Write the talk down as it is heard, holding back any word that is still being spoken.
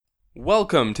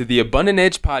Welcome to the Abundant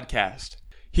Edge Podcast.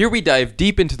 Here we dive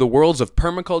deep into the worlds of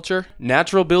permaculture,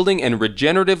 natural building, and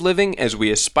regenerative living as we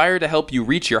aspire to help you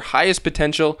reach your highest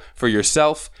potential for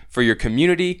yourself, for your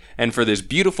community, and for this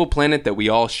beautiful planet that we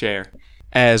all share.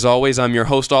 As always, I'm your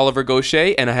host, Oliver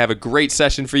Gaucher, and I have a great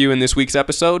session for you in this week's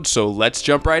episode, so let's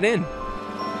jump right in.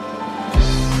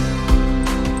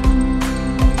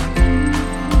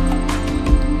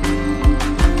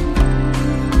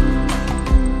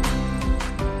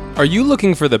 Are you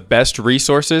looking for the best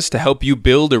resources to help you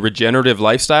build a regenerative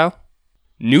lifestyle?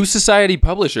 New Society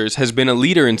Publishers has been a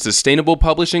leader in sustainable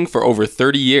publishing for over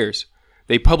 30 years.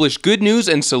 They publish good news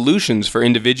and solutions for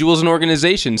individuals and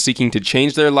organizations seeking to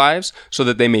change their lives so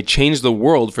that they may change the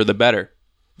world for the better.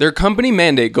 Their company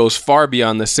mandate goes far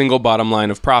beyond the single bottom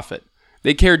line of profit.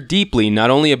 They care deeply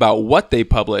not only about what they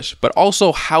publish, but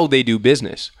also how they do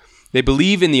business. They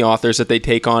believe in the authors that they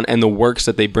take on and the works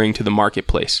that they bring to the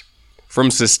marketplace. From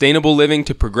sustainable living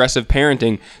to progressive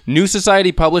parenting, New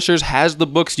Society Publishers has the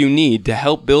books you need to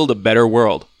help build a better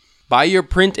world. Buy your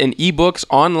print and ebooks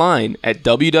online at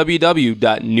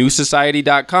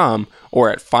www.newsociety.com or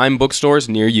at fine bookstores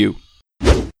near you.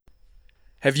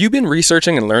 Have you been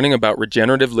researching and learning about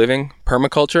regenerative living,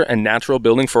 permaculture, and natural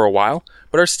building for a while,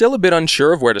 but are still a bit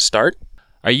unsure of where to start?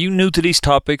 Are you new to these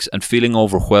topics and feeling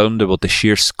overwhelmed about the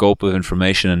sheer scope of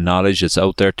information and knowledge that's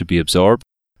out there to be absorbed?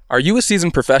 Are you a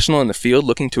seasoned professional in the field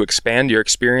looking to expand your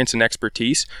experience and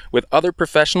expertise with other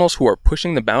professionals who are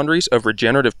pushing the boundaries of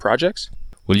regenerative projects?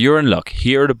 Well, you're in luck.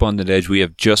 Here at Abundant Edge, we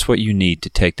have just what you need to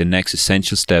take the next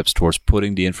essential steps towards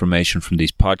putting the information from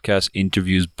these podcasts,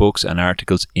 interviews, books, and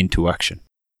articles into action.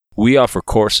 We offer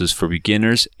courses for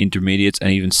beginners, intermediates,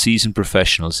 and even seasoned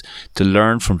professionals to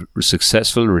learn from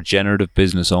successful regenerative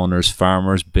business owners,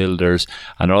 farmers, builders,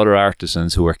 and other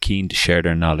artisans who are keen to share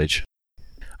their knowledge.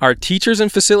 Our teachers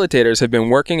and facilitators have been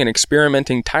working and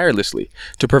experimenting tirelessly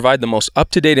to provide the most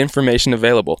up-to-date information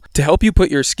available to help you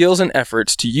put your skills and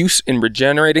efforts to use in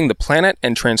regenerating the planet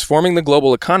and transforming the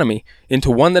global economy into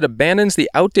one that abandons the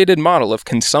outdated model of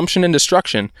consumption and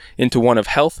destruction into one of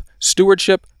health,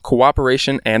 stewardship,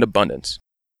 cooperation, and abundance.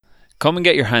 Come and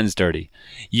get your hands dirty.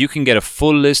 You can get a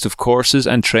full list of courses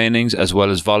and trainings as well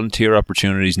as volunteer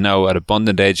opportunities now at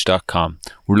abundantedge.com.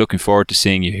 We're looking forward to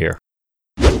seeing you here.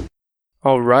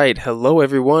 All right. Hello,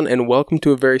 everyone, and welcome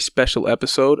to a very special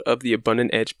episode of the Abundant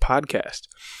Edge podcast.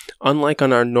 Unlike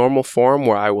on our normal forum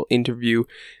where I will interview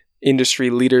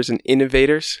industry leaders and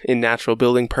innovators in natural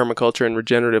building, permaculture, and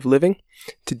regenerative living,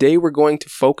 today we're going to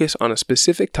focus on a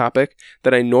specific topic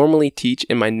that I normally teach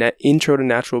in my Intro to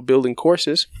Natural Building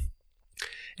courses.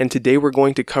 And today we're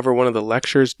going to cover one of the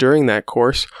lectures during that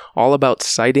course all about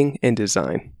siting and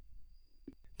design.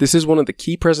 This is one of the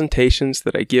key presentations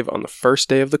that I give on the first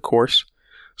day of the course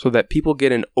so that people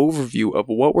get an overview of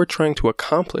what we're trying to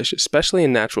accomplish, especially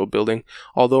in natural building.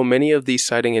 Although many of these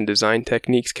siting and design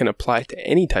techniques can apply to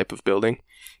any type of building,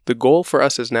 the goal for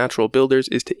us as natural builders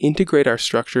is to integrate our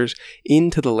structures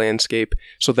into the landscape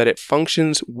so that it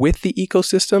functions with the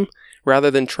ecosystem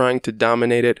rather than trying to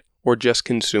dominate it or just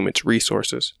consume its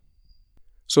resources.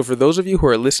 So for those of you who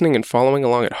are listening and following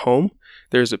along at home,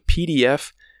 there's a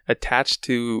PDF attached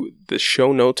to the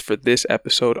show notes for this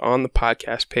episode on the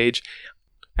podcast page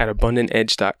at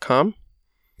abundantedge.com,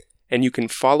 and you can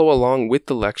follow along with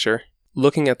the lecture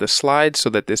looking at the slides so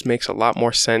that this makes a lot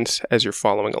more sense as you're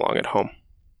following along at home.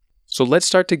 So let's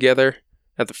start together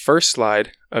at the first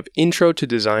slide of Intro to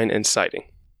Design and Siting.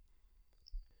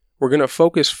 We're going to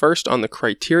focus first on the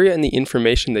criteria and the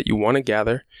information that you want to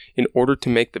gather in order to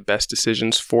make the best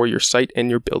decisions for your site and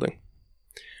your building.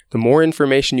 The more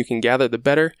information you can gather, the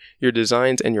better your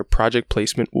designs and your project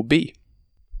placement will be.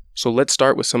 So let's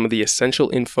start with some of the essential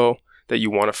info that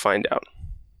you want to find out.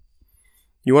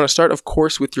 You want to start, of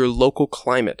course, with your local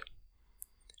climate.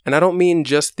 And I don't mean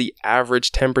just the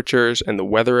average temperatures and the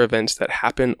weather events that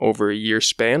happen over a year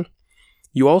span.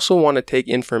 You also want to take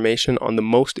information on the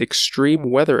most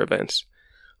extreme weather events.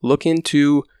 Look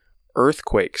into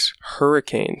earthquakes,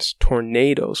 hurricanes,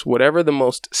 tornadoes, whatever the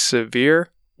most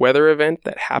severe weather event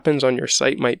that happens on your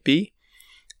site might be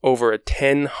over a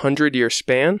 100 year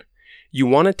span. You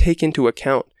want to take into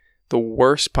account the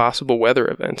worst possible weather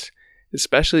events,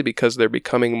 especially because they're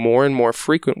becoming more and more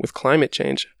frequent with climate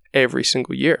change every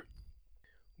single year.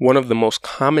 One of the most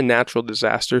common natural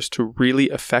disasters to really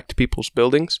affect people's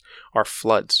buildings are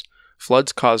floods.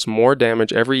 Floods cause more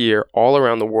damage every year all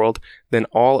around the world than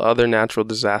all other natural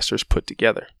disasters put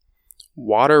together.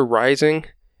 Water rising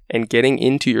and getting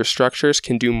into your structures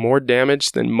can do more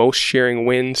damage than most shearing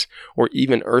winds or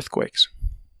even earthquakes.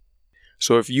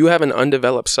 So if you have an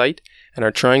undeveloped site and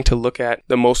are trying to look at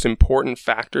the most important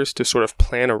factors to sort of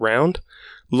plan around,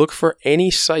 look for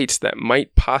any sites that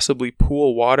might possibly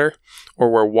pool water or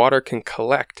where water can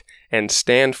collect and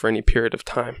stand for any period of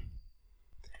time.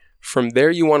 From there,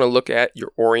 you want to look at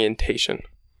your orientation.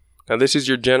 Now, this is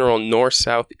your general north,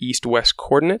 south, east, west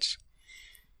coordinates.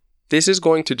 This is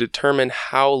going to determine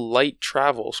how light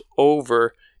travels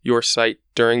over your site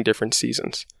during different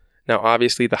seasons. Now,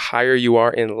 obviously, the higher you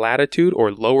are in latitude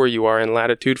or lower you are in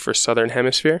latitude for southern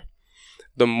hemisphere,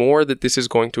 the more that this is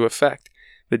going to affect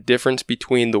the difference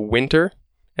between the winter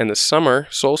and the summer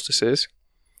solstices,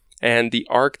 and the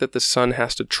arc that the sun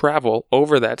has to travel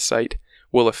over that site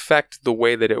will affect the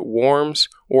way that it warms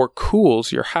or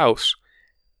cools your house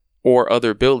or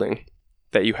other building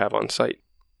that you have on site.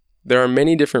 There are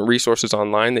many different resources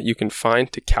online that you can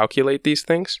find to calculate these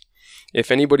things.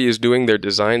 If anybody is doing their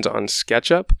designs on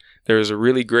SketchUp, there is a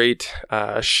really great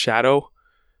shadow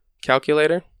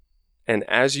calculator. And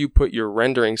as you put your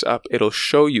renderings up, it'll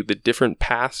show you the different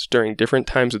paths during different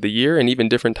times of the year and even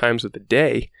different times of the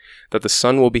day that the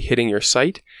sun will be hitting your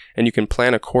site, and you can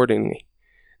plan accordingly.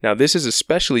 Now, this is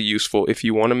especially useful if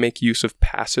you want to make use of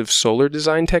passive solar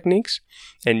design techniques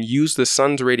and use the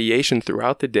sun's radiation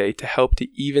throughout the day to help to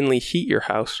evenly heat your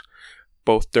house,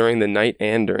 both during the night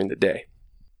and during the day.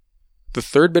 The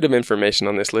third bit of information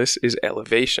on this list is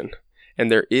elevation,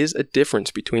 and there is a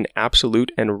difference between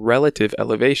absolute and relative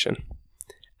elevation.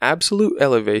 Absolute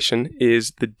elevation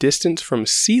is the distance from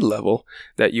sea level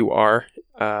that you are,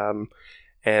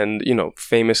 and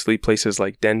famously places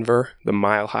like Denver, the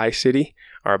Mile High City,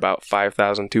 are about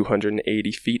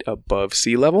 5,280 feet above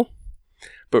sea level.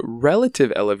 But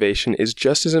relative elevation is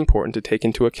just as important to take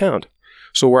into account.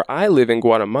 So where I live in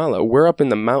Guatemala, we're up in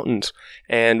the mountains,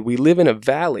 and we live in a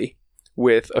valley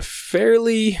with a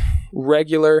fairly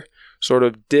regular sort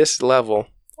of dis level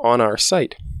on our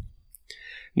site.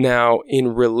 Now,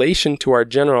 in relation to our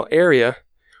general area,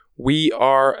 we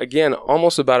are, again,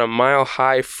 almost about a mile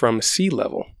high from sea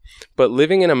level. But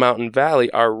living in a mountain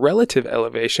valley, our relative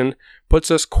elevation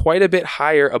puts us quite a bit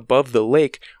higher above the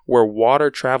lake where water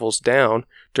travels down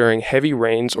during heavy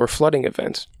rains or flooding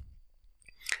events.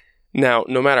 Now,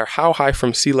 no matter how high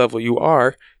from sea level you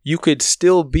are, you could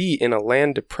still be in a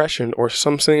land depression or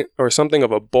something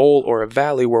of a bowl or a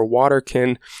valley where water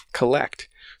can collect.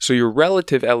 So your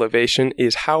relative elevation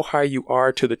is how high you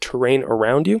are to the terrain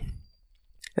around you.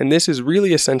 And this is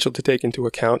really essential to take into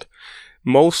account,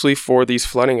 mostly for these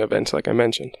flooding events like I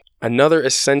mentioned. Another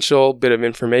essential bit of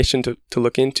information to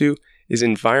look into is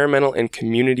environmental and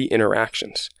community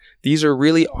interactions. These are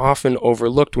really often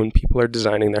overlooked when people are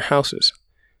designing their houses.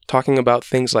 Talking about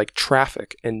things like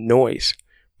traffic and noise,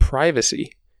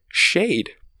 privacy,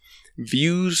 shade,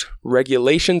 views,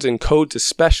 regulations, and codes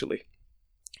especially.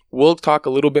 We'll talk a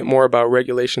little bit more about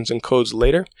regulations and codes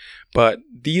later, but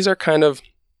these are kind of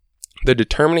the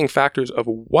determining factors of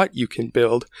what you can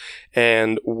build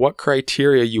and what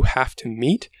criteria you have to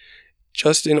meet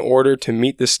just in order to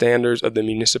meet the standards of the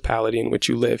municipality in which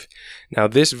you live. Now,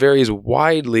 this varies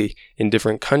widely in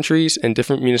different countries and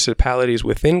different municipalities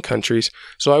within countries,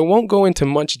 so I won't go into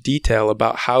much detail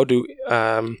about how to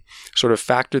sort of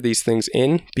factor these things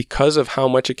in because of how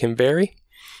much it can vary.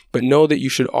 But know that you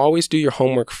should always do your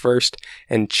homework first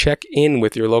and check in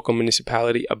with your local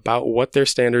municipality about what their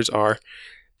standards are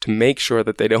to make sure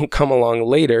that they don't come along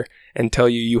later and tell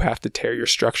you have to tear your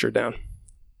structure down.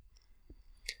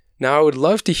 Now, I would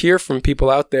love to hear from people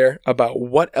out there about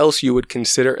what else you would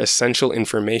consider essential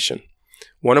information.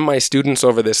 One of my students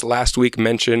over this last week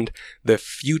mentioned the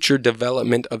future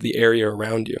development of the area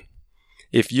around you.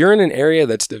 If you're in an area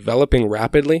that's developing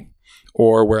rapidly,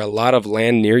 or where a lot of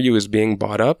land near you is being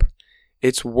bought up,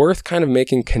 it's worth kind of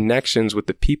making connections with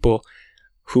the people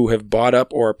who have bought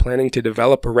up or are planning to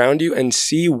develop around you and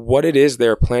see what it is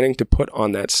they're planning to put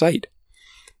on that site.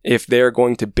 If they're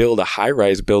going to build a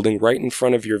high-rise building right in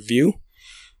front of your view,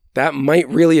 that might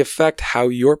really affect how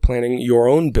you're planning your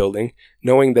own building,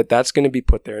 knowing that that's going to be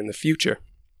put there in the future.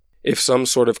 If some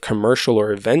sort of commercial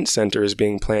or event center is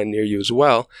being planned near you as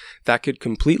well, that could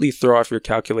completely throw off your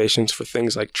calculations for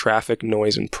things like traffic,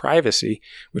 noise, and privacy,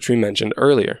 which we mentioned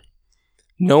earlier.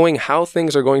 Knowing how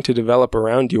things are going to develop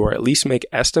around you, or at least make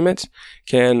estimates,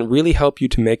 can really help you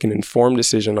to make an informed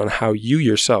decision on how you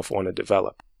yourself want to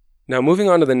develop. Now, moving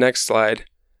on to the next slide,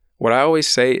 what I always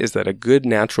say is that a good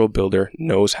natural builder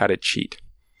knows how to cheat.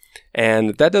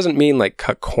 And that doesn't mean like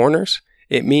cut corners.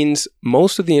 It means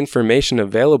most of the information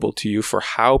available to you for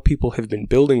how people have been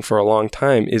building for a long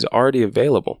time is already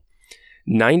available.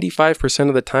 95%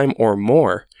 of the time or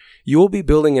more, you will be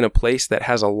building in a place that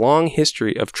has a long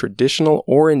history of traditional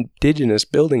or indigenous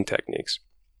building techniques.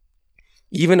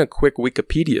 Even a quick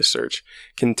Wikipedia search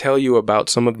can tell you about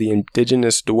some of the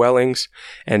indigenous dwellings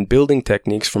and building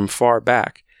techniques from far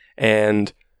back.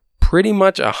 And pretty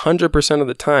much 100% of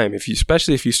the time,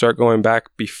 especially if you start going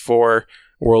back before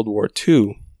World War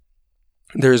II,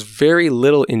 there's very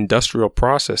little industrial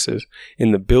processes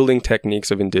in the building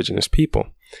techniques of indigenous people.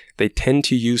 They tend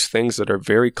to use things that are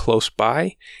very close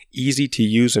by, easy to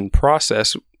use and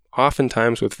process,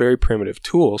 oftentimes with very primitive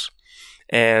tools,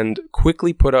 and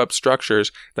quickly put up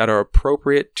structures that are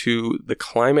appropriate to the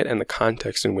climate and the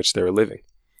context in which they're living.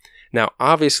 Now,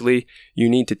 obviously, you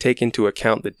need to take into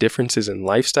account the differences in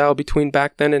lifestyle between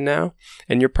back then and now,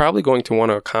 and you're probably going to want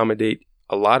to accommodate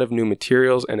a lot of new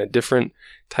materials and a different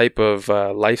type of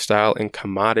lifestyle and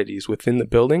commodities within the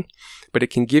building, but it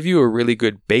can give you a really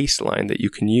good baseline that you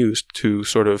can use to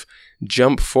sort of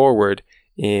jump forward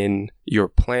in your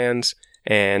plans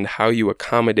and how you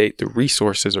accommodate the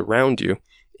resources around you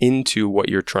into what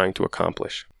you're trying to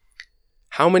accomplish.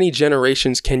 How many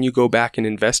generations can you go back and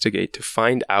investigate to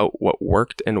find out what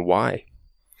worked and why?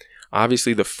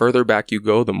 Obviously, the further back you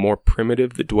go, the more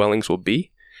primitive the dwellings will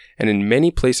be. And in many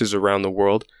places around the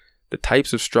world, the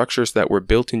types of structures that were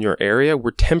built in your area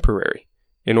were temporary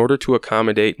in order to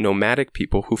accommodate nomadic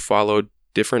people who followed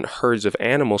different herds of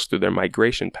animals through their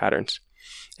migration patterns.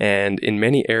 And in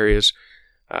many areas,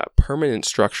 permanent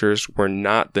structures were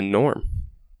not the norm.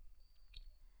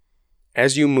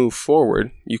 As you move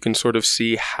forward, you can sort of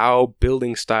see how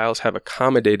building styles have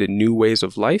accommodated new ways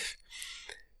of life.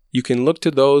 You can look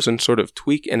to those and sort of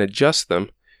tweak and adjust them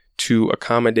to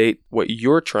accommodate what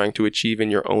you're trying to achieve in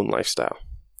your own lifestyle.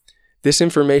 This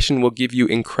information will give you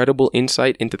incredible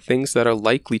insight into things that are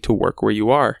likely to work where you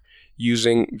are,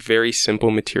 using very simple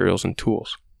materials and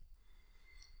tools.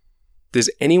 Does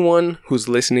anyone who's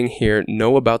listening here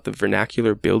know about the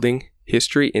vernacular building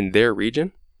history in their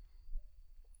region?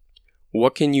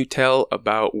 What can you tell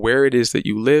about where it is that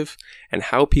you live and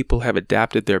how people have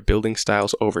adapted their building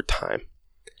styles over time?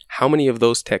 How many of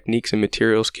those techniques and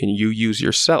materials can you use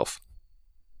yourself?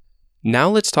 Now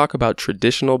let's talk about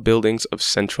traditional buildings of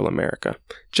Central America,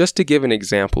 just to give an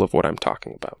example of what I'm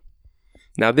talking about.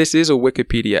 Now, this is a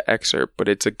Wikipedia excerpt, but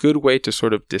it's a good way to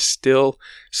sort of distill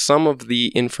some of the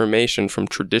information from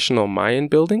traditional Mayan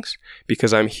buildings,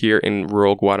 because I'm here in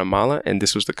rural Guatemala, and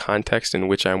this was the context in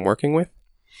which I'm working with.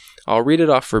 I'll read it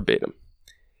off verbatim.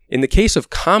 In the case of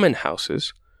common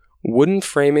houses, wooden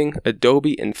framing,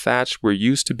 adobe, and thatch were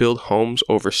used to build homes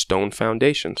over stone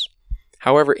foundations.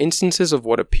 However, instances of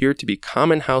what appear to be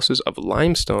common houses of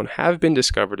limestone have been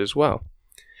discovered as well.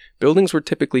 Buildings were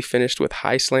typically finished with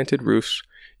high slanted roofs,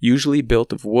 usually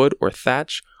built of wood or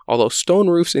thatch, although stone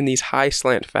roofs in these high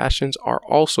slant fashions are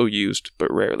also used,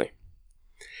 but rarely.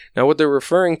 Now, what they're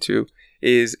referring to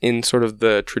is in sort of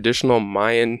the traditional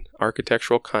Mayan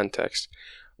architectural context,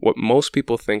 what most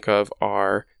people think of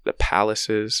are the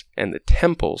palaces and the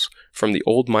temples from the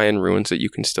old Mayan ruins that you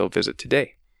can still visit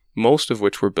today, most of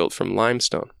which were built from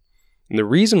limestone. And the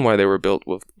reason why they were built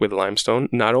with limestone,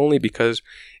 not only because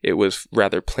it was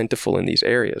rather plentiful in these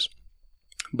areas,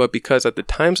 but because at the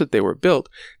times that they were built,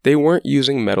 they weren't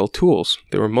using metal tools.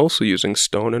 They were mostly using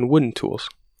stone and wooden tools.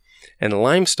 And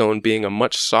limestone, being a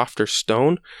much softer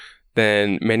stone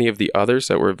than many of the others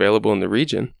that were available in the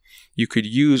region, you could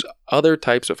use other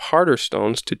types of harder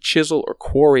stones to chisel or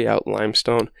quarry out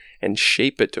limestone and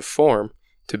shape it to form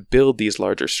to build these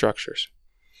larger structures.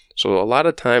 So a lot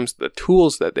of times the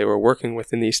tools that they were working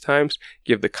with in these times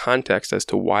give the context as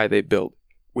to why they built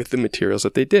with the materials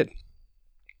that they did.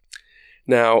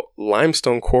 Now,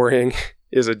 limestone quarrying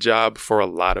is a job for a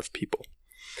lot of people.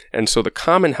 And so the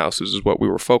common houses is what we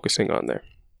were focusing on there.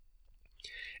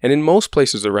 And in most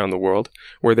places around the world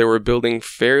where they were building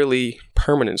fairly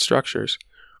permanent structures,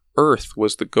 earth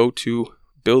was the go-to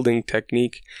building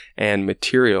technique and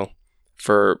material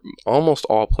for almost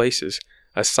all places,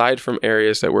 aside from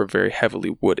areas that were very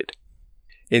heavily wooded.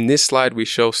 In this slide, we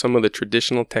show some of the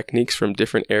traditional techniques from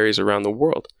different areas around the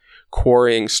world,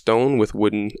 quarrying stone with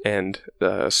wooden and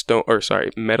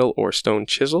metal or stone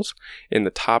chisels in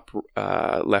the top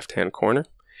left-hand corner.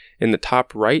 In the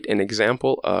top right, an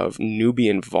example of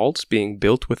Nubian vaults being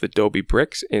built with adobe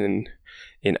bricks in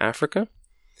Africa.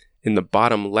 In the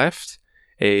bottom left,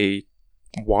 a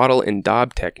wattle and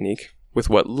daub technique with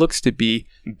what looks to be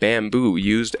bamboo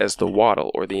used as the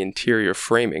wattle or the interior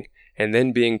framing, and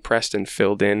then being pressed and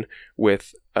filled in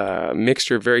with a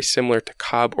mixture very similar to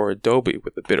cob or adobe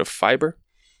with a bit of fiber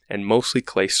and mostly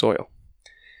clay soil.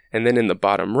 And then in the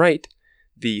bottom right,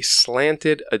 the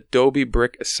slanted adobe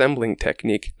brick assembling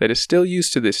technique that is still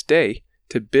used to this day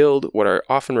to build what are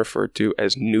often referred to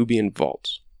as Nubian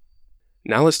vaults.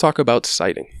 Now let's talk about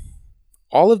siding.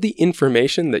 All of the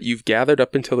information that you've gathered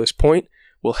up until this point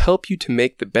will help you to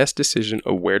make the best decision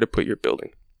of where to put your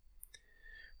building.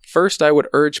 First, I would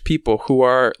urge people who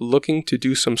are looking to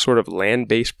do some sort of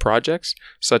land-based projects,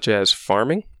 such as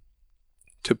farming,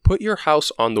 to put your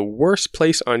house on the worst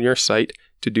place on your site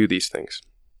to do these things.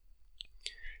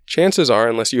 Chances are,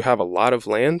 unless you have a lot of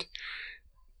land,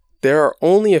 there are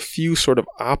only a few sort of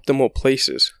optimal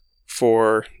places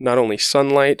for not only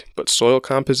sunlight, but soil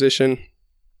composition,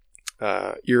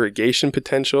 irrigation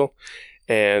potential,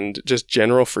 and just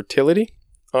general fertility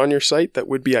on your site that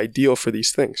would be ideal for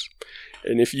these things.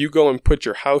 And if you go and put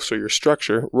your house or your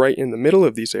structure right in the middle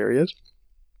of these areas,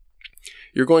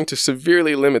 you're going to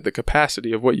severely limit the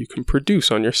capacity of what you can produce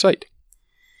on your site.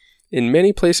 In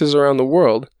many places around the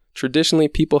world, traditionally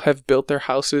people have built their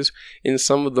houses in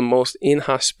some of the most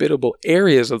inhospitable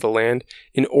areas of the land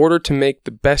in order to make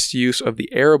the best use of the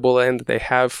arable land that they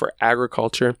have for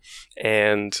agriculture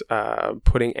and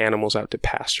putting animals out to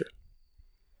pasture.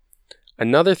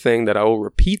 Another thing that I will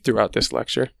repeat throughout this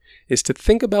lecture is to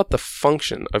think about the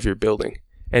function of your building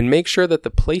and make sure that the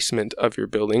placement of your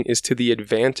building is to the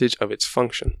advantage of its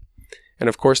function. And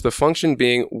of course, the function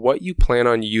being what you plan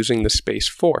on using the space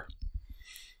for.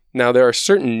 Now, there are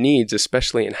certain needs,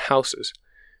 especially in houses,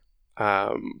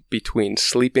 between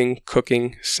sleeping,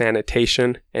 cooking,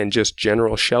 sanitation, and just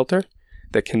general shelter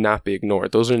that cannot be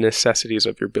ignored. Those are necessities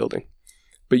of your building.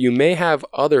 But you may have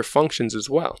other functions as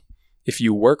well. If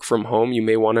you work from home, you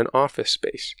may want an office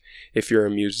space. If you're a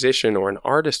musician or an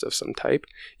artist of some type,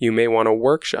 you may want a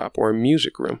workshop or a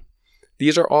music room.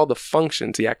 These are all the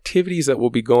functions, the activities that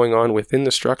will be going on within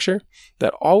the structure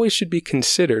that always should be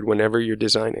considered whenever you're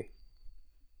designing.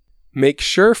 Make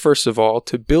sure, first of all,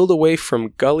 to build away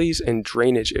from gullies and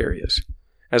drainage areas.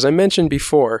 As I mentioned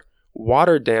before,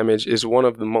 water damage is one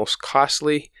of the most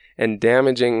costly and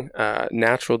damaging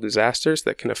natural disasters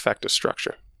that can affect a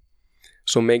structure.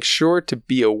 So make sure to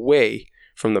be away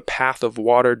from the path of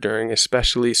water during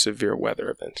especially severe weather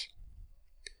events.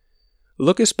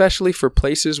 Look especially for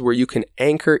places where you can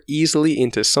anchor easily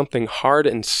into something hard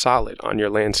and solid on your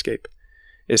landscape,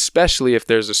 especially if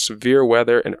there's a severe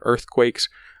weather and earthquakes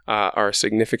are a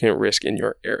significant risk in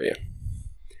your area.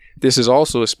 This is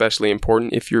also especially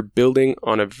important if you're building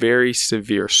on a very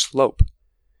severe slope.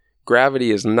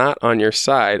 Gravity is not on your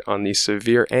side on these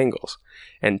severe angles,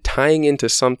 and tying into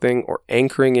something or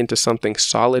anchoring into something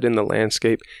solid in the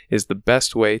landscape is the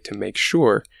best way to make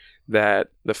sure that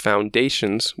the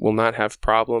foundations will not have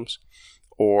problems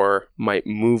or might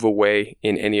move away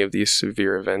in any of these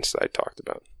severe events that I talked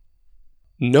about.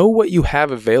 Know what you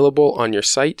have available on your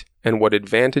site and what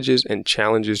advantages and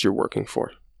challenges you're working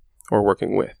for or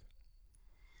working with.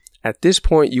 At this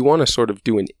point, you want to sort of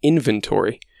do an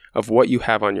inventory of what you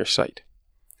have on your site.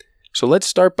 So let's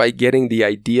start by getting the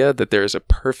idea that there is a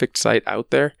perfect site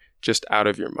out there just out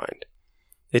of your mind.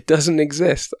 It doesn't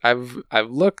exist. I've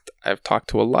looked, I've talked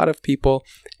to a lot of people.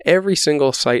 Every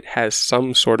single site has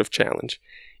some sort of challenge.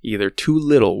 Either too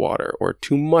little water or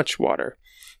too much water,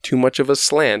 too much of a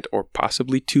slant or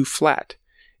possibly too flat.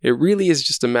 It really is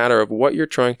just a matter of what you're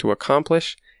trying to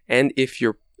accomplish and if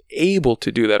you're able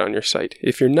to do that on your site.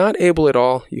 If you're not able at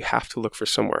all, you have to look for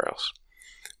somewhere else.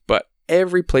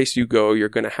 Every place you go, you're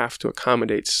going to have to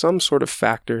accommodate some sort of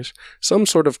factors, some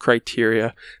sort of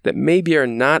criteria that maybe are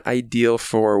not ideal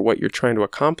for what you're trying to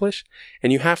accomplish,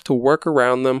 and you have to work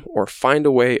around them or find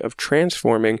a way of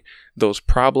transforming those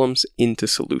problems into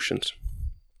solutions.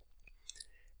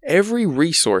 Every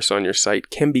resource on your site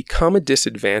can become a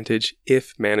disadvantage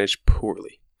if managed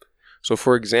poorly. So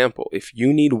for example, if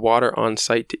you need water on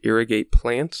site to irrigate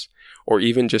plants, or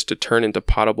even just to turn into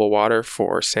potable water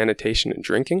for sanitation and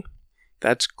drinking,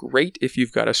 that's great if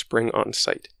you've got a spring on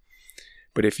site.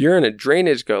 But if you're in a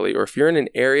drainage gully or if you're in an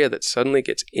area that suddenly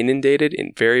gets inundated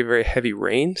in very, very heavy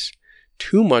rains,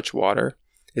 too much water,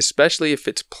 especially if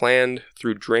it's planned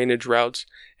through drainage routes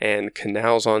and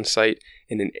canals on site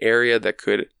in an area that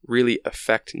could really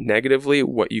affect negatively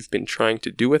what you've been trying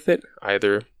to do with it,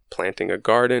 either planting a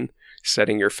garden,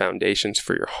 setting your foundations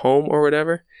for your home or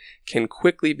whatever, can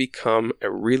quickly become a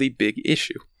really big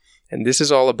issue. And this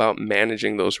is all about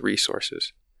managing those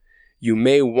resources. You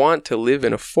may want to live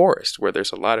in a forest where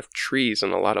there's a lot of trees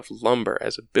and a lot of lumber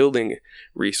as a building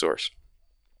resource.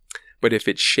 But if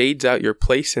it shades out your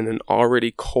place in an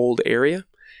already cold area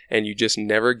and you just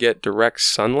never get direct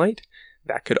sunlight,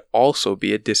 that could also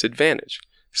be a disadvantage.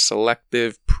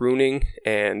 Selective pruning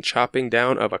and chopping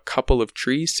down of a couple of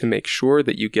trees to make sure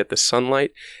that you get the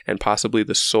sunlight and possibly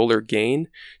the solar gain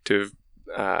to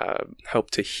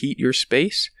help to heat your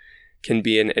space can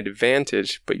be an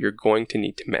advantage, but you're going to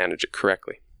need to manage it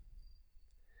correctly.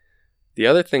 The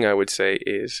other thing I would say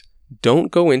is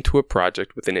Don't go into a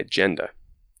project with an agenda.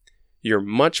 You're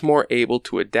much more able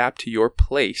to adapt to your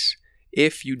place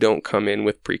if you don't come in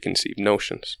with preconceived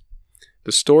notions.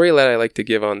 The story that I like to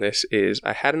give on this is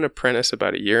I had an apprentice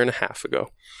about 1.5 years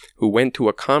ago who went to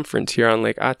a conference here on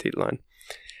Lake Atitlan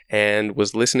and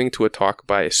was listening to a talk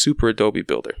by a Super Adobe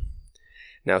builder.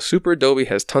 Now, Super Adobe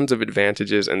has tons of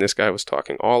advantages, and this guy was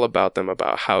talking all about them,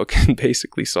 about how it can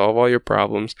basically solve all your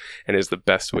problems and is the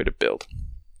best way to build.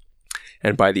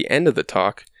 And by the end of the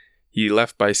talk, he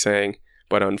left by saying,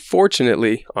 "But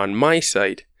unfortunately, on my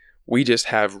site, we just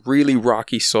have really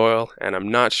rocky soil, and I'm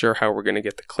not sure how we're going to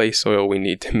get the clay soil we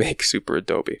need to make Super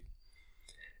Adobe."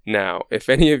 Now, if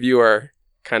any of you are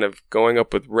kind of going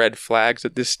up with red flags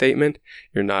at this statement,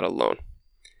 you're not alone.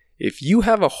 If you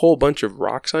have a whole bunch of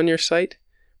rocks on your site,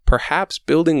 perhaps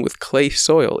building with clay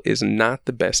soil is not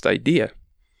the best idea.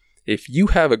 If you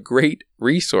have a great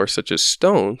resource such as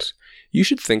stones, you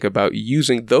should think about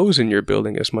using those in your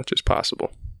building as much as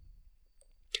possible.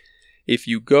 If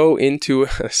you go into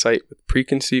a site with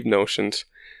preconceived notions,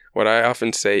 what I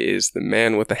often say is the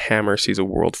man with a hammer sees a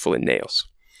world full of nails.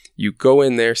 You go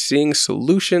in there seeing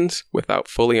solutions without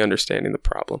fully understanding the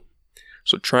problem.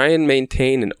 So try and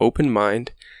maintain an open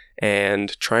mind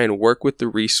and try and work with the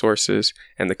resources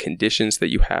and the conditions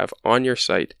that you have on your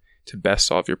site to best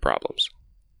solve your problems.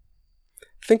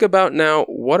 Think about now,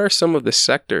 what are some of the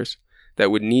sectors that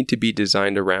would need to be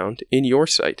designed around in your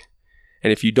site?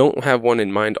 And if you don't have one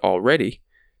in mind already,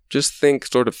 just think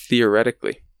sort of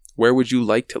theoretically. Where would you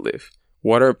like to live?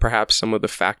 What are perhaps some of the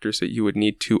factors that you would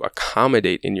need to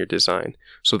accommodate in your design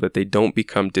so that they don't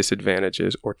become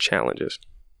disadvantages or challenges?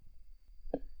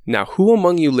 Now, who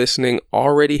among you listening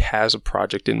already has a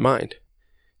project in mind?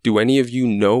 Do any of you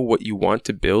know what you want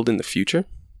to build in the future?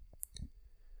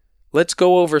 Let's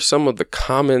go over some of the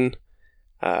common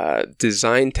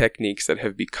design techniques that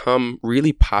have become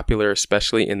really popular,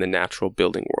 especially in the natural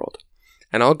building world.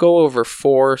 And I'll go over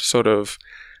 4 sort of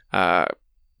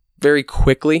very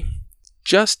quickly,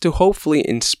 just to hopefully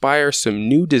inspire some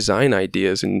new design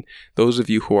ideas in those of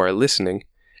you who are listening,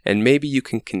 and maybe you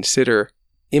can consider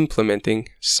implementing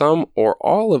some or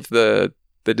all of the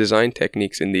design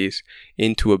techniques in these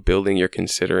into a building you're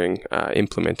considering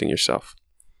implementing yourself.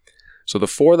 So the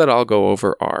 4 that I'll go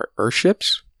over are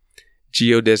earthships,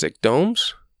 geodesic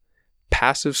domes,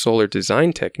 passive solar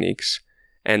design techniques,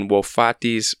 and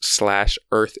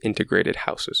WOFATIs/earth integrated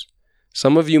houses.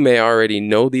 Some of you may already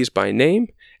know these by name,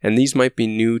 and these might be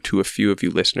new to a few of you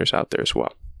listeners out there as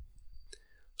well.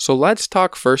 So let's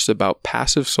talk first about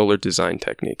passive solar design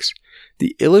techniques.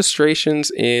 The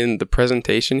illustrations in the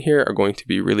presentation here are going to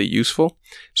be really useful.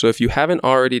 So if you haven't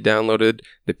already downloaded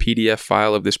the PDF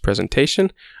file of this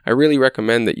presentation, I really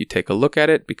recommend that you take a look at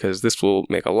it because this will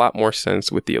make a lot more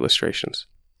sense with the illustrations.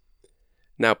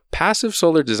 Now, passive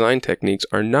solar design techniques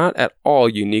are not at all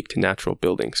unique to natural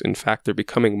buildings. In fact, they're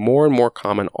becoming more and more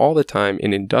common all the time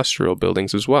in industrial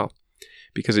buildings as well,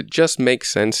 because it just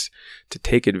makes sense to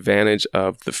take advantage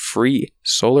of the free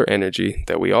solar energy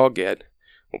that we all get,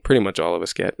 well, pretty much all of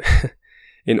us get,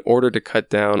 in order to cut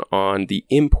down on the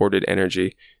imported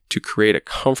energy to create a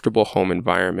comfortable home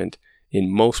environment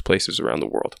in most places around the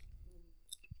world.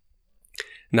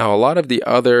 Now, a lot of the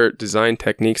other design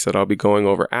techniques that I'll be going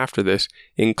over after this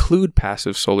include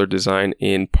passive solar design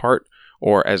in part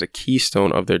or as a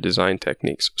keystone of their design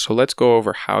techniques. So let's go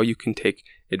over how you can take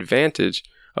advantage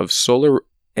of solar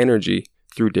energy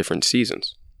through different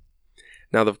seasons.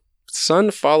 Now, the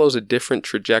sun follows a different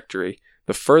trajectory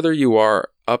the further you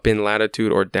are up in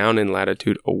latitude or down in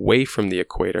latitude away from the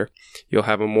equator. You'll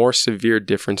have a more severe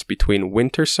difference between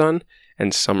winter sun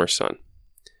and summer sun.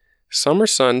 Summer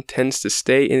sun tends to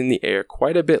stay in the air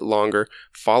quite a bit longer,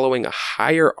 following a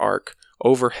higher arc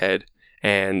overhead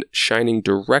and shining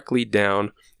directly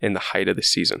down in the height of the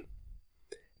season.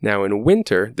 Now, in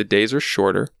winter, the days are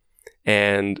shorter,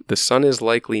 and the sun is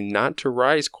likely not to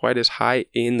rise quite as high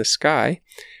in the sky,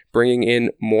 bringing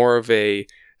in more of a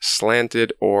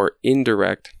slanted or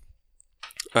indirect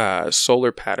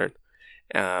solar pattern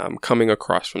coming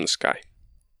across from the sky.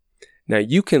 Now,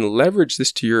 you can leverage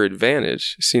this to your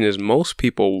advantage, seeing as most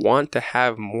people want to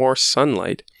have more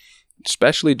sunlight,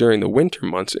 especially during the winter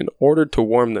months, in order to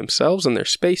warm themselves and their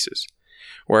spaces.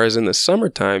 Whereas in the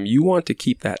summertime, you want to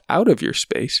keep that out of your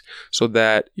space so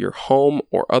that your home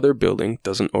or other building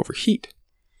doesn't overheat.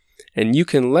 And you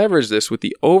can leverage this with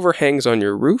the overhangs on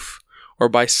your roof or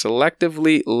by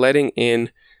selectively letting in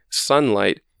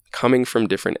sunlight coming from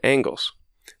different angles.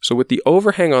 So with the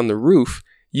overhang on the roof,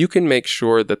 you can make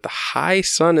sure that the high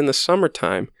sun in the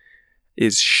summertime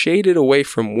is shaded away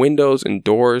from windows and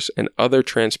doors and other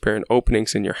transparent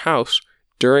openings in your house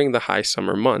during the high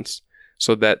summer months,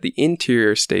 so that the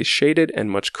interior stays shaded and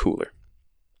much cooler.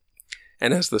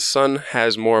 And as the sun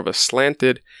has more of a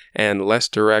slanted and less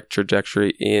direct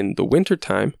trajectory in the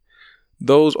wintertime,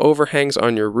 those overhangs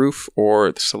on your roof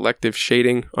or the selective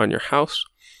shading on your house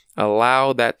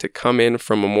allow that to come in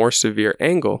from a more severe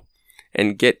angle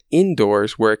and get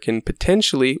indoors where it can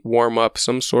potentially warm up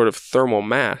some sort of thermal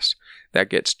mass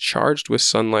that gets charged with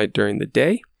sunlight during the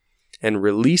day and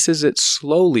releases it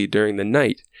slowly during the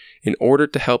night in order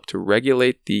to help to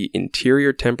regulate the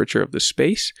interior temperature of the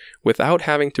space without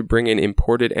having to bring in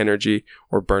imported energy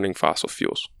or burning fossil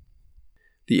fuels.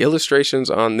 The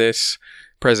illustrations on this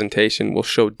presentation will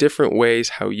show different ways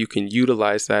how you can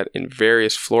utilize that in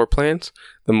various floor plans,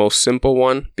 the most simple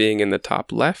one being in the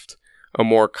top left, a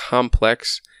more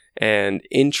complex and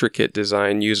intricate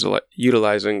design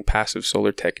utilizing passive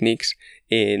solar techniques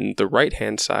in the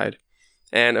right-hand side,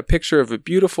 and a picture of a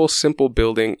beautiful, simple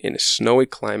building in a snowy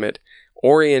climate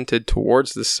oriented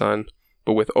towards the sun,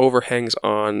 but with overhangs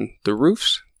on the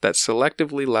roofs that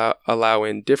selectively allow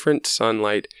in different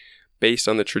sunlight based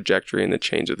on the trajectory and the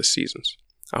change of the seasons.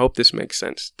 I hope this makes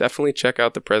sense. Definitely check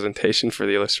out the presentation for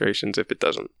the illustrations if it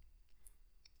doesn't.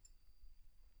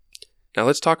 Now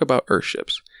let's talk about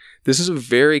earthships. This is a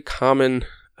very common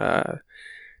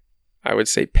I would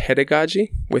say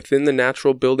pedagogy within the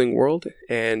natural building world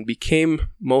and became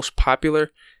most popular,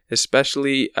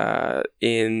 especially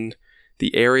in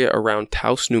the area around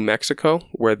Taos, New Mexico,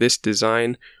 where this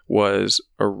design was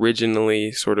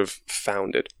originally sort of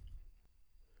founded.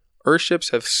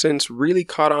 Earthships have since really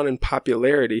caught on in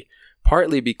popularity,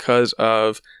 partly because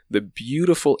of the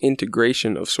beautiful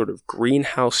integration of sort of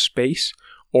greenhouse space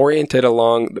oriented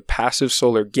along the passive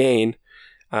solar gain,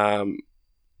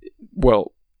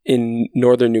 in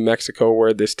northern New Mexico,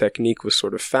 where this technique was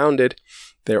sort of founded,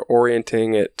 they're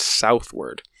orienting it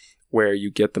southward, where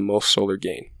you get the most solar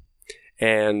gain.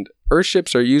 And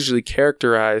earthships are usually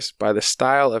characterized by the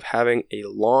style of having a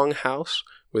long house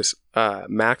with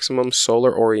maximum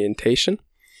solar orientation,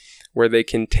 where they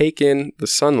can take in the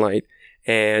sunlight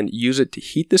and use it to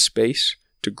heat the space,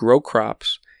 to grow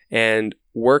crops, and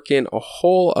work in a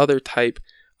whole other type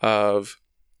of,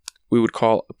 we would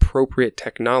call, appropriate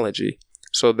technology,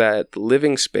 so that the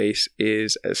living space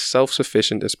is as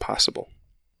self-sufficient as possible.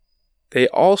 They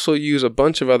also use a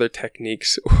bunch of other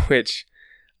techniques, which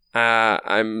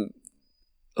I'm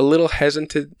a little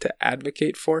hesitant to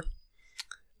advocate for.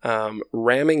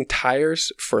 Ramming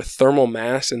tires for thermal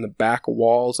mass in the back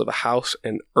walls of a house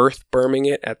and earth berming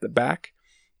it at the back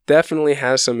definitely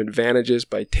has some advantages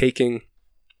by taking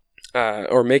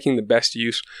or making the best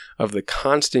use of the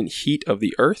constant heat of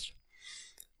the earth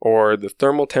or the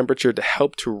thermal temperature to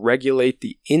help to regulate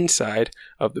the inside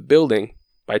of the building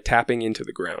by tapping into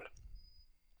the ground.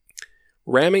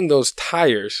 Ramming those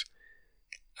tires,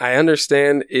 I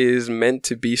understand, is meant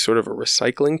to be sort of a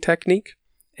recycling technique,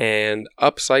 and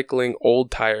upcycling old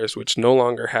tires which no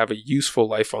longer have a useful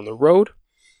life on the road,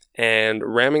 and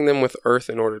ramming them with earth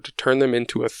in order to turn them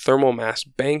into a thermal mass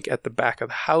bank at the back of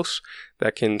the house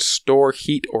that can store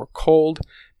heat or cold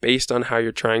based on how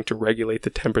you're trying to regulate the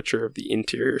temperature of the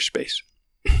interior space.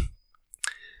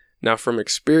 Now, from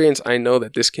experience, I know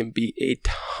that this can be a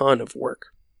ton of work,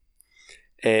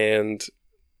 and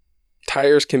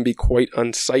tires can be quite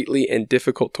unsightly and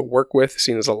difficult to work with,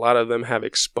 seeing as a lot of them have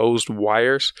exposed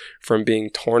wires from being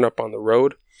torn up on the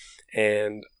road.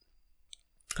 And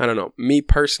I don't know, me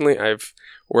personally, I've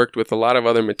worked with a lot of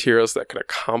other materials that can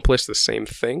accomplish the same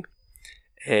thing,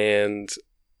 and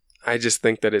I just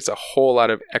think that it's a whole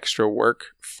lot of extra work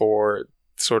for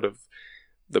sort of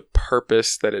the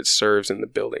purpose that it serves in the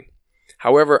building.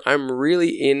 However, I'm really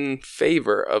in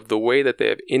favor of the way that they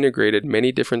have integrated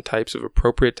many different types of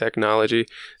appropriate technology,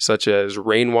 such as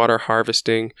rainwater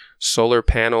harvesting, solar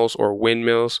panels or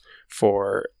windmills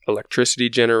for electricity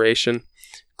generation,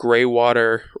 gray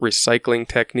water recycling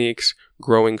techniques,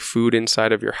 growing food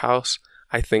inside of your house.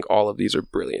 I think all of these are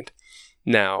brilliant.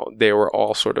 Now, they were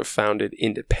all sort of founded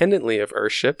independently of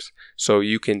earthships, so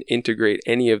you can integrate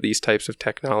any of these types of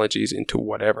technologies into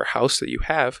whatever house that you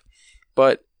have,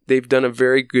 but they've done a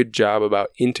very good job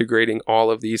about integrating all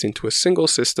of these into a single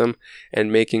system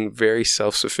and making very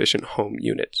self-sufficient home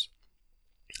units.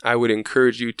 I would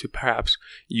encourage you to perhaps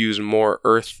use more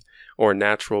earth or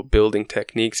natural building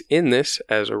techniques in this,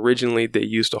 as originally they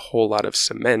used a whole lot of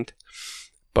cement,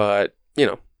 but,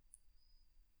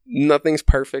 nothing's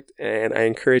perfect, and I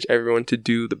encourage everyone to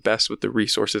do the best with the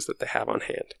resources that they have on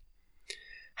hand.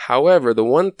 However, the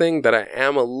one thing that I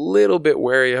am a little bit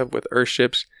wary of with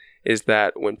earthships is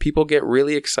that when people get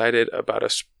really excited about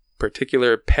a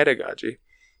particular pedagogy,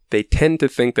 they tend to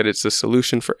think that it's the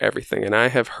solution for everything. And I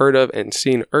have heard of and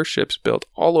seen earthships built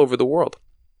all over the world.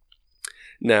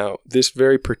 Now, this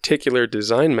very particular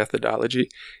design methodology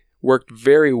worked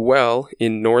very well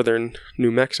in northern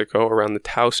New Mexico around the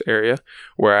Taos area,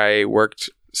 where I worked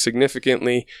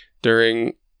significantly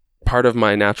during part of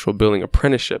my natural building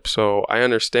apprenticeship, so I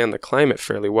understand the climate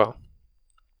fairly well.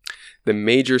 The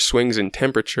major swings in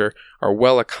temperature are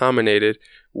well accommodated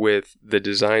with the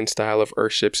design style of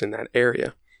earthships in that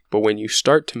area. But when you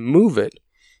start to move it,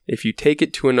 if you take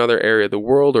it to another area of the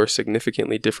world or a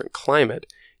significantly different climate,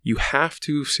 you have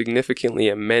to significantly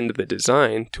amend the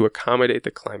design to accommodate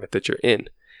the climate that you're in.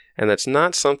 And that's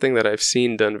not something that I've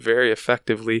seen done very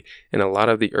effectively in a lot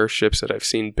of the earthships that I've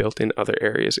seen built in other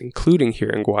areas, including here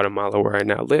in Guatemala where I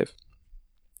now live.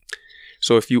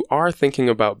 So if you are thinking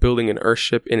about building an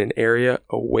earthship in an area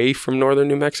away from northern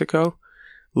New Mexico,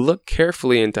 look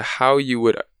carefully into how you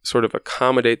would sort of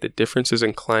accommodate the differences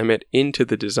in climate into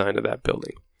the design of that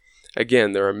building.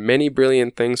 Again, there are many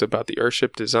brilliant things about the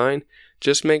earthship design.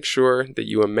 Just make sure that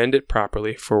you amend it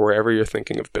properly for wherever you're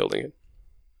thinking of building it.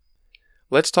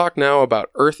 Let's talk now about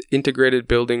earth-integrated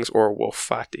buildings, or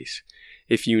WOFATIs.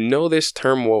 If you know this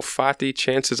term WOFATI,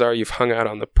 chances are you've hung out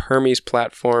on the Permies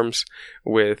platforms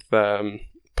with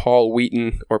Paul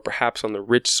Wheaton, or perhaps on the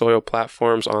Rich Soil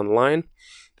platforms online.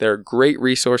 There are great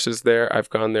resources there. I've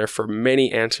gone there for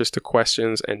many answers to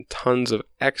questions and tons of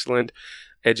excellent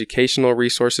educational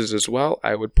resources as well.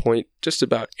 I would point just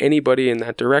about anybody in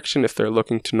that direction if they're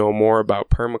looking to know more about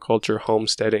permaculture,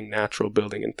 homesteading, natural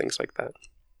building, and things like that.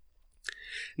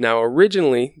 Now,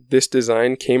 originally, this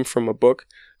design came from a book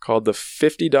called The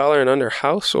 $50 and Under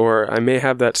House, or I may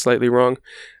have that slightly wrong,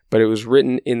 but it was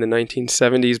written in the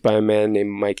 1970s by a man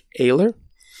named Mike Ayler,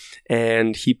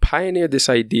 and he pioneered this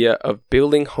idea of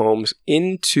building homes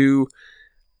into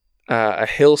a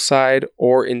hillside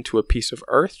or into a piece of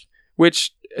earth,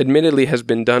 which admittedly has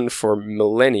been done for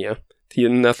millennia.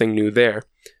 Nothing new there.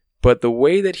 But the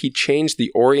way that he changed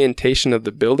the orientation of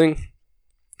the building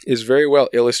is very well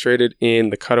illustrated in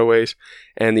the cutaways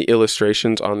and the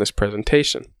illustrations on this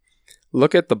presentation.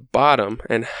 Look at the bottom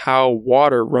and how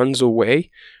water runs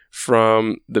away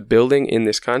from the building in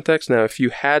this context. Now, if you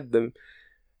had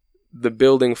the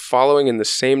building following in the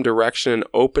same direction and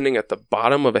opening at the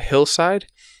bottom of a hillside,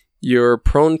 you're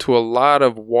prone to a lot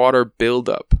of water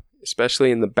buildup, especially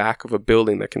in the back of a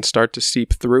building, that can start to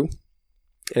seep through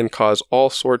and cause all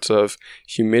sorts of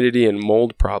humidity and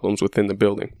mold problems within the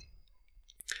building.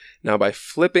 Now, by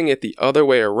flipping it the other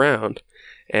way around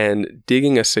and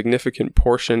digging a significant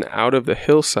portion out of the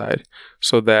hillside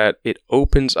so that it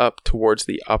opens up towards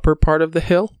the upper part of the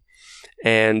hill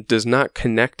and does not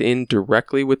connect in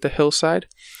directly with the hillside,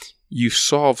 you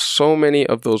solve so many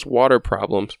of those water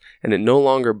problems, and it no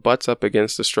longer butts up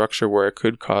against the structure where it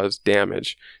could cause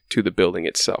damage to the building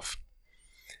itself.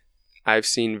 I've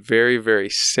seen very, very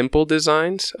simple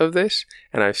designs of this,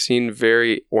 and I've seen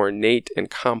very ornate and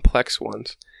complex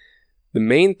ones. The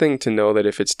main thing to know that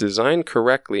if it's designed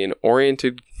correctly and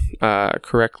oriented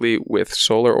correctly with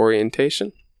solar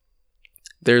orientation,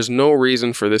 there's no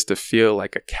reason for this to feel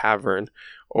like a cavern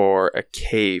or a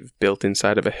cave built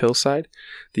inside of a hillside.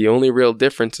 The only real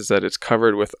difference is that it's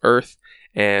covered with earth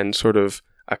and sort of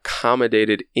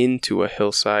accommodated into a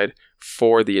hillside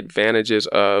for the advantages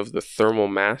of the thermal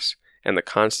mass and the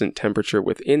constant temperature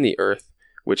within the earth,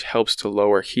 which helps to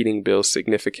lower heating bills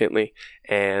significantly.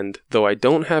 And though I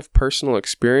don't have personal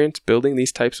experience building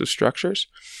these types of structures,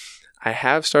 I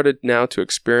have started now to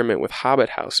experiment with hobbit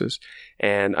houses,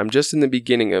 and I'm just in the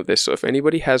beginning of this. So if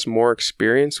anybody has more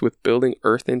experience with building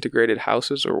earth-integrated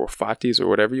houses, or WOFATIs, or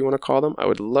whatever you want to call them, I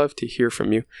would love to hear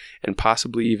from you and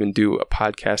possibly even do a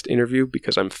podcast interview,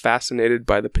 because I'm fascinated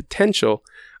by the potential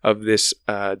of this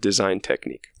design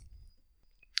technique.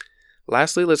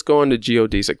 Lastly, let's go on to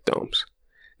geodesic domes.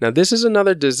 Now, this is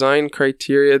another design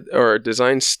criteria or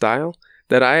design style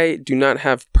that I do not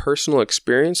have personal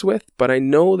experience with, but I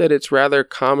know that it's rather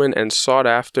common and sought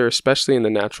after, especially in the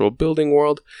natural building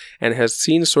world, and has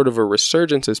seen sort of a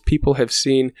resurgence as people have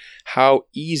seen how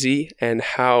easy and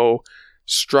how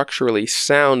structurally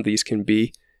sound these can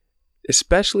be,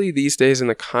 especially these days in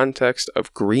the context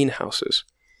of greenhouses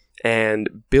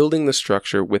and building the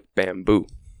structure with bamboo.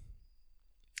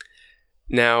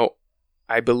 Now,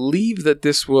 I believe that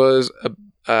this was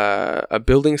a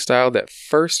building style that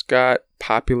first got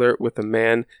popular with a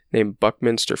man named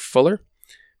Buckminster Fuller,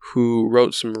 who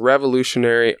wrote some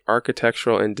revolutionary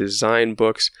architectural and design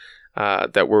books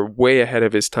that were way ahead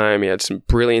of his time. He had some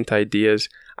brilliant ideas.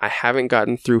 I haven't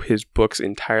gotten through his books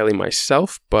entirely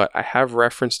myself, but I have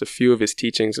referenced a few of his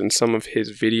teachings in some of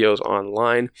his videos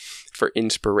online for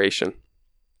inspiration.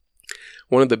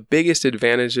 One of the biggest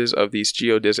advantages of these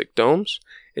geodesic domes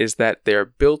is that they're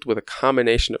built with a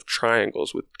combination of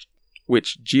triangles,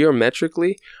 which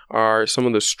geometrically are some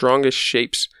of the strongest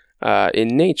shapes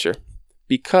in nature,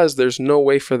 because there's no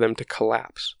way for them to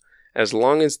collapse. As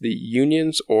long as the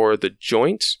unions or the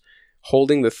joints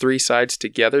holding the three sides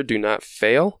together do not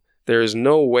fail, there is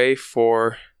no way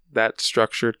for that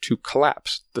structure to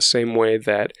collapse the same way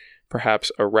that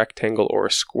perhaps a rectangle or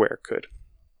a square could.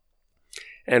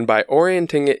 And by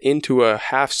orienting it into a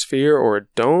half sphere or a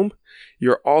dome,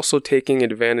 you're also taking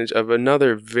advantage of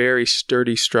another very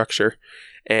sturdy structure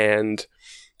and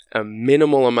a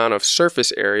minimal amount of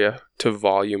surface area to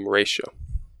volume ratio.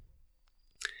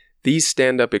 These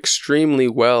stand up extremely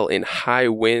well in high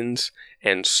winds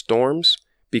and storms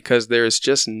because there is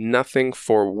just nothing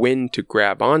for wind to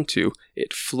grab onto.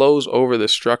 It flows over the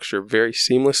structure very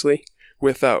seamlessly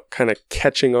without kind of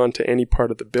catching onto any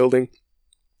part of the building,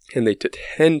 and they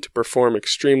tend to perform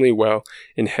extremely well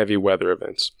in heavy weather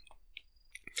events.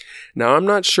 Now, I'm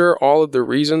not sure all of the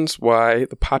reasons why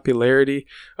the popularity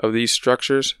of these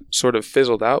structures sort of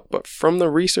fizzled out, but from the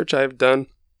research I've done,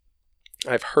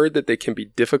 I've heard that they can be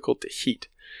difficult to heat.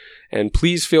 And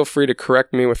please feel free to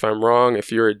correct me if I'm wrong.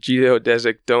 If you're a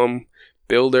geodesic dome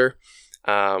builder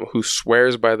who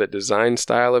swears by the design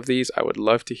style of these, I would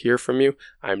love to hear from you.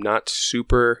 I'm not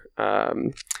super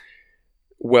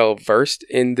well versed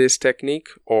in this technique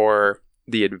or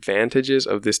the advantages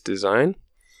of this design.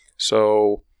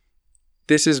 So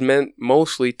this is meant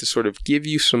mostly to sort of give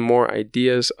you some more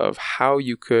ideas of how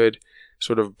you could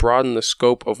sort of broaden the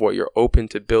scope of what you're open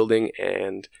to building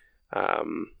and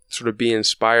sort of be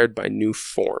inspired by new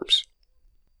forms.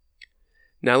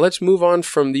 Now let's move on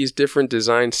from these different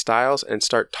design styles and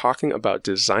start talking about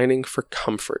designing for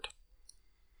comfort.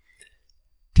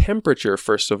 Temperature,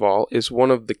 first of all, is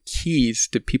one of the keys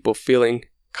to people feeling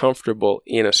comfortable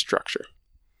in a structure.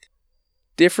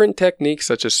 Different techniques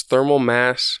such as thermal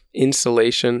mass,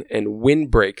 insulation, and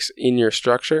windbreaks in your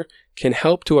structure can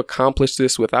help to accomplish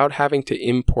this without having to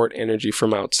import energy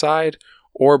from outside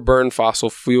or burn fossil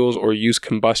fuels or use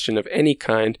combustion of any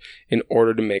kind in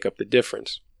order to make up the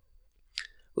difference.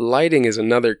 Lighting is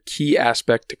another key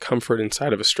aspect to comfort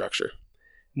inside of a structure.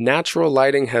 Natural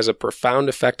lighting has a profound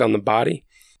effect on the body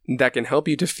that can help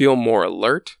you to feel more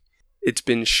alert. It's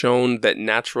been shown that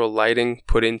natural lighting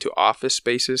put into office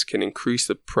spaces can increase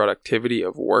the productivity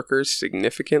of workers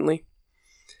significantly.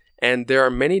 And there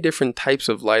are many different types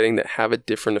of lighting that have a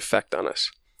different effect on us.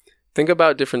 Think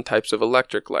about different types of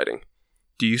electric lighting.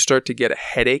 Do you start to get a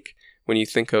headache when you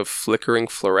think of flickering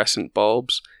fluorescent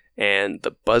bulbs and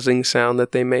the buzzing sound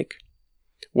that they make?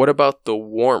 What about the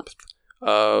warmth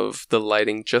of the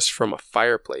lighting just from a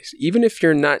fireplace, even if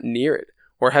you're not near it?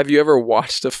 Or have you ever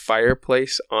watched a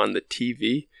fireplace on the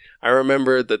TV? I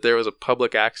remember that there was a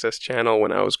public access channel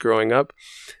when I was growing up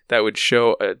that would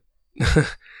show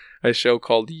a show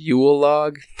called Yule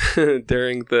Log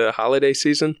during the holiday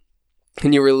season.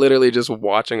 And you were literally just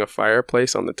watching a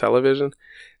fireplace on the television.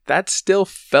 That still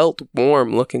felt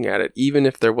warm looking at it, even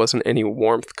if there wasn't any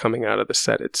warmth coming out of the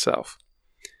set itself.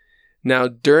 Now,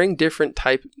 during different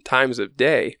times of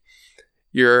day,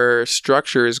 your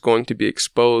structure is going to be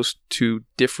exposed to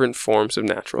different forms of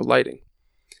natural lighting.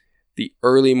 The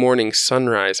early morning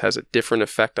sunrise has a different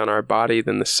effect on our body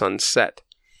than the sunset.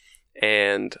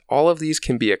 And all of these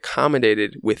can be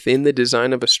accommodated within the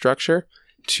design of a structure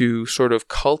to sort of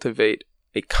cultivate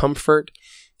a comfort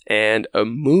and a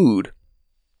mood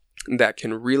that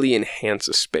can really enhance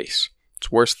a space.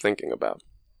 It's worth thinking about.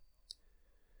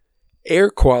 Air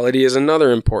quality is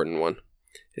another important one,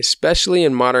 especially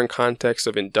in modern contexts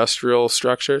of industrial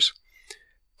structures.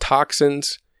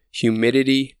 Toxins,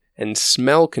 humidity, and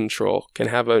smell control can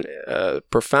have a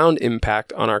profound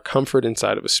impact on our comfort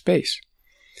inside of a space.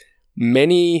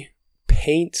 Many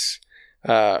paints,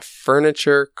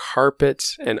 furniture,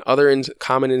 carpets, and other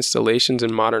common installations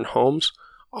in modern homes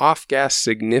off-gas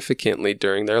significantly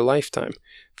during their lifetime.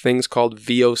 Things called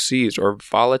VOCs, or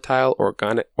volatile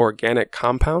organic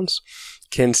compounds,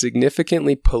 can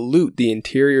significantly pollute the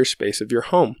interior space of your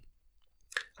home.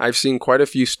 I've seen quite a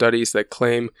few studies that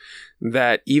claim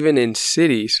that even in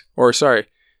cities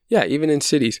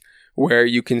where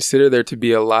you consider there to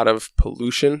be a lot of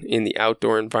pollution in the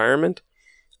outdoor environment,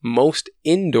 most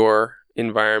indoor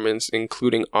environments,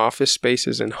 including office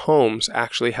spaces and homes,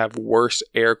 actually have worse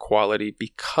air quality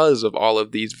because of all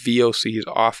of these VOCs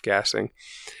off-gassing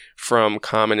from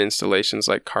common installations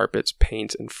like carpets,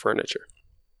 paints, and furniture.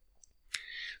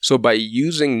 So by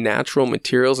using natural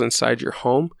materials inside your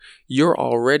home, you're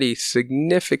already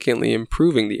significantly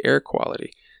improving the air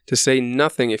quality. To say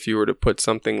nothing if you were to put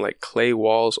something like clay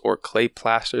walls or clay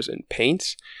plasters and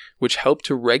paints, which help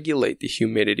to regulate the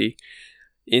humidity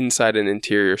inside an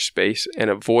interior space and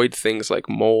avoid things like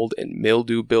mold and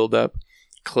mildew buildup.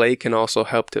 Clay can also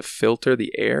help to filter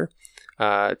the air,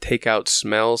 take out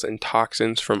smells and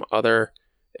toxins from other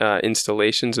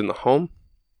installations in the home,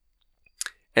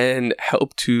 and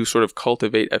help to sort of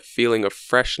cultivate a feeling of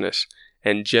freshness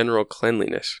and general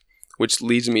cleanliness, which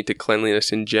leads me to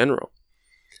cleanliness in general.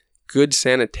 Good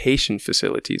sanitation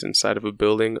facilities inside of a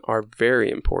building are very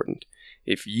important.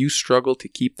 If you struggle to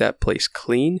keep that place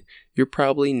clean, you're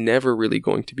probably never really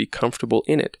going to be comfortable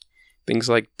in it. Things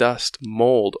like dust,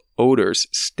 mold, odors,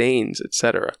 stains,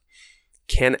 etc.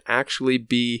 can actually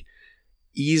be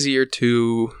easier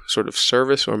to sort of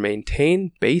service or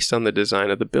maintain based on the design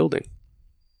of the building.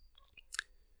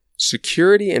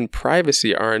 Security and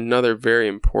privacy are another very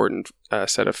important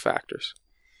set of factors.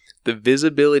 The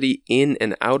visibility in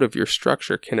and out of your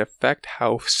structure can affect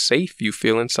how safe you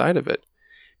feel inside of it.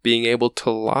 Being able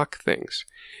to lock things,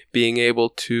 being able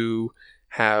to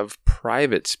have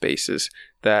private spaces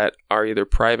that are either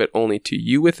private only to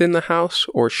you within the house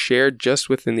or shared just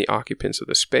within the occupants of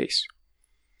the space.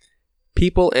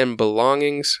 People and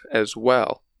belongings as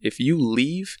well. If you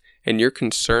leave and you're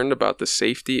concerned about the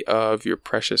safety of your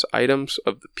precious items,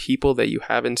 of the people that you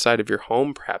have inside of your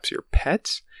home, perhaps your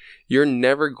pets, you're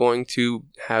never going to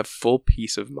have full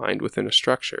peace of mind within a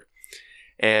structure.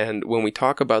 And when we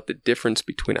talk about the difference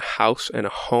between a house and a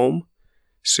home,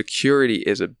 security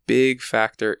is a big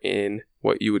factor in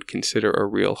what you would consider a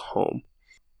real home.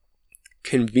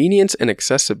 Convenience and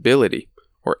accessibility,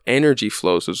 or energy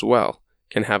flows as well,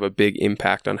 can have a big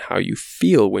impact on how you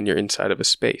feel when you're inside of a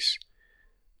space.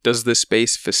 Does the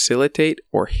space facilitate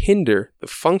or hinder the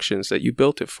functions that you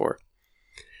built it for?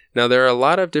 Now, there are a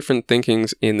lot of different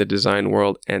thinkings in the design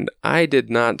world, and I did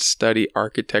not study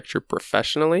architecture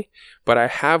professionally, but I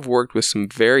have worked with some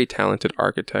very talented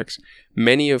architects,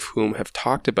 many of whom have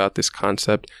talked about this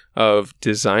concept of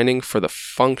designing for the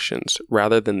functions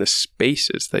rather than the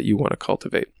spaces that you want to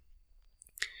cultivate.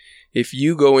 If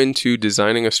you go into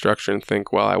designing a structure and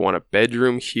think, well, I want a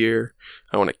bedroom here,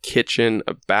 I want a kitchen,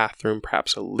 a bathroom,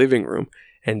 perhaps a living room,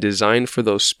 and design for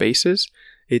those spaces,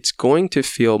 it's going to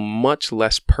feel much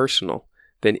less personal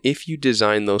than if you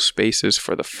design those spaces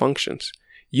for the functions.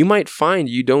 You might find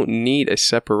you don't need a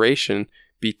separation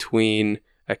between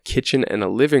a kitchen and a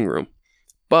living room,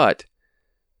 but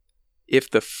if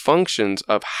the functions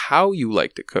of how you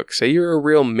like to cook, say you're a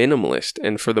real minimalist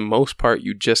and for the most part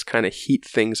you just kind of heat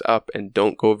things up and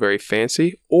don't go very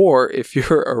fancy, or if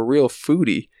you're a real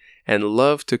foodie and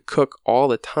love to cook all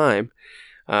the time,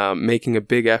 making a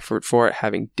big effort for it,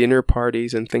 having dinner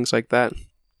parties and things like that,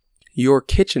 your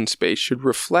kitchen space should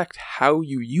reflect how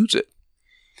you use it.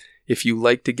 If you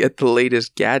like to get the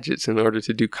latest gadgets in order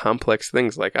to do complex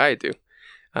things like I do,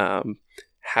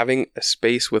 having a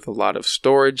space with a lot of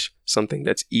storage, something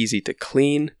that's easy to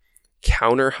clean,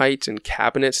 counter heights and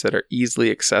cabinets that are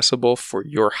easily accessible for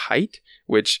your height,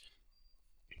 which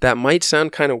that might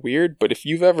sound kind of weird, but if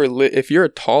you're a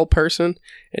tall person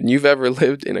and you've ever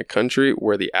lived in a country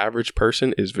where the average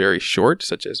person is very short,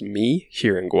 such as me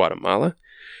here in Guatemala,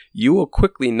 you will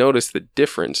quickly notice the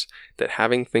difference that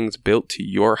having things built to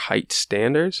your height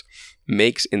standards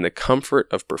makes in the comfort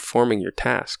of performing your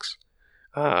tasks.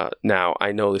 Now,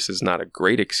 I know this is not a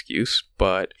great excuse,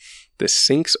 but the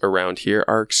sinks around here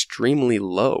are extremely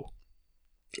low.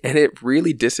 And it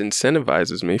really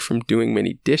disincentivizes me from doing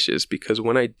many dishes because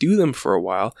when I do them for a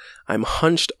while, I'm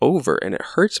hunched over and it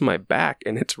hurts my back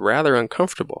and it's rather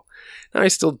uncomfortable. Now, I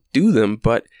still do them,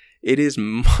 but it is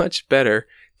much better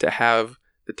to have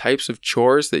the types of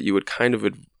chores that you would kind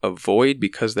of avoid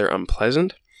because they're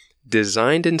unpleasant,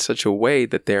 designed in such a way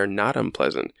that they are not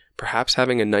unpleasant. Perhaps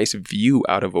having a nice view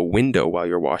out of a window while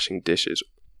you're washing dishes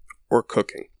or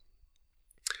cooking.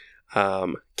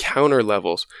 Counter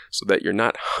levels so that you're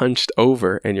not hunched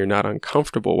over and you're not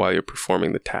uncomfortable while you're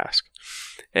performing the task.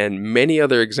 And many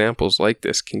other examples like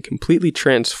this can completely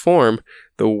transform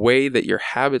the way that your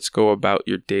habits go about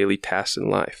your daily tasks in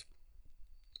life.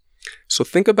 So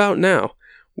think about now,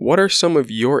 what are some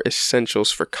of your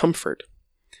essentials for comfort?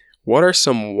 What are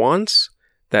some wants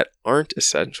that aren't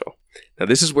essential? Now,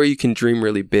 this is where you can dream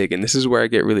really big, and this is where I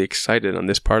get really excited on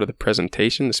this part of the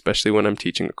presentation, especially when I'm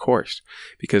teaching a course,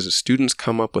 because the students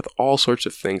come up with all sorts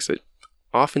of things that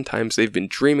oftentimes they've been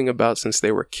dreaming about since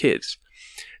they were kids.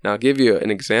 Now, I'll give you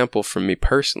an example from me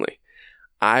personally.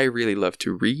 I really love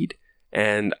to read,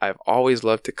 and I've always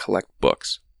loved to collect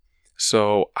books.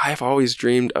 So I've always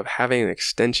dreamed of having an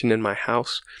extension in my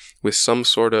house with some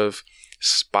sort of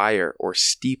spire or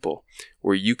steeple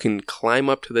where you can climb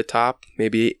up to the top,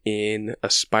 maybe in a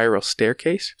spiral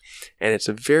staircase, and it's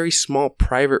a very small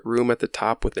private room at the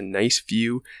top with a nice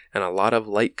view and a lot of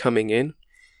light coming in.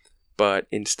 But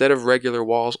instead of regular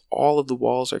walls, all of the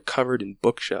walls are covered in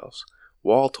bookshelves,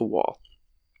 wall to wall.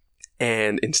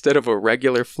 And instead of a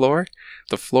regular floor,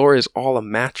 the floor is all a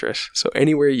mattress. So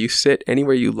anywhere you sit,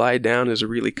 anywhere you lie down is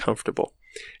really comfortable.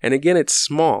 And again, it's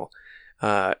small.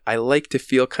 I like to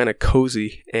feel kind of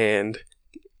cozy, and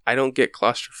I don't get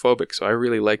claustrophobic, so I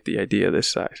really like the idea of this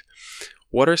size.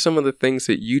 What are some of the things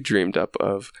that you dreamed up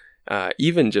of,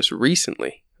 even just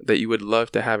recently, that you would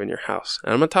love to have in your house?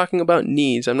 And I'm not talking about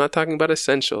needs. I'm not talking about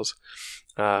essentials.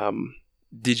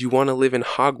 Did you want to live in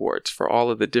Hogwarts for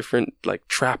all of the different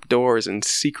trap doors and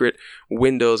secret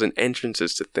windows and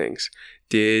entrances to things?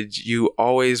 Did you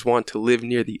always want to live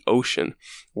near the ocean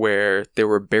where there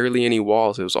were barely any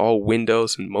walls? It was all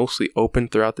windows and mostly open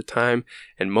throughout the time,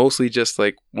 and mostly just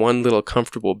one little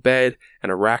comfortable bed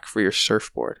and a rack for your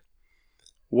surfboard.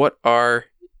 What are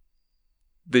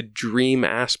the dream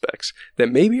aspects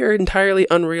that maybe are entirely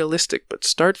unrealistic, but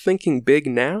start thinking big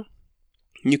now?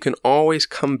 You can always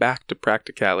come back to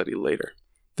practicality later.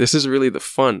 This is really the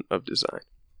fun of design.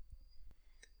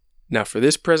 Now for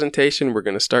this presentation, we're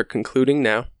going to start concluding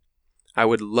now. I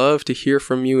would love to hear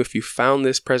from you if you found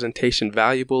this presentation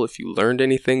valuable, if you learned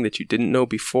anything that you didn't know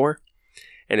before.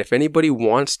 And if anybody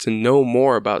wants to know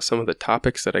more about some of the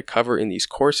topics that I cover in these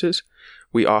courses,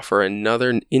 we offer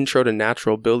another Intro to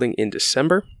Natural Building in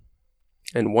December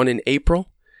and one in April,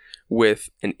 with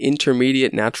an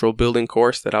intermediate natural building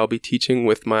course that I'll be teaching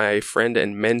with my friend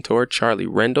and mentor, Charlie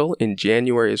Rendell, in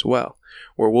January as well,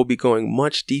 where we'll be going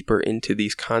much deeper into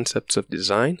these concepts of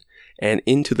design and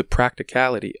into the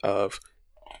practicality of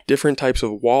different types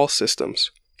of wall systems,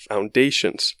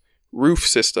 foundations, roof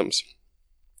systems,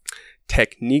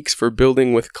 techniques for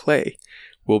building with clay.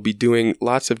 We'll be doing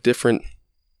lots of different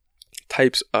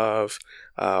types of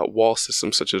wall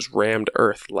systems such as rammed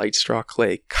earth, light straw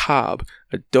clay, cob,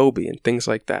 adobe, and things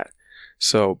like that.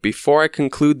 So before I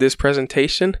conclude this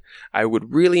presentation, I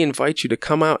would really invite you to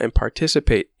come out and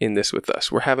participate in this with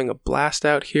us. We're having a blast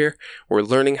out here. We're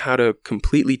learning how to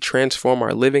completely transform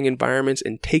our living environments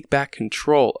and take back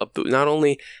control of not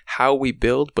only how we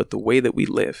build, but the way that we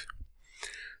live.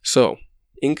 So,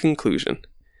 in conclusion,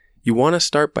 you want to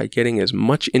start by getting as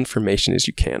much information as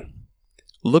you can.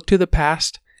 Look to the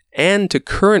past and to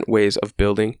current ways of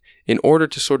building in order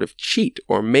to sort of cheat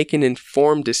or make an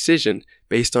informed decision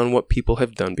based on what people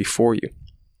have done before you.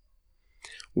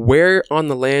 Where on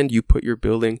the land you put your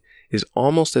building is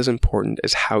almost as important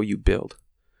as how you build.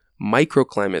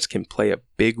 Microclimates can play a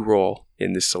big role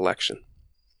in this selection.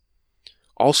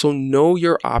 Also, know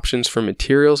your options for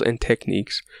materials and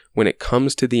techniques when it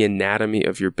comes to the anatomy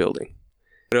of your building.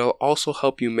 It'll also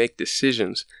help you make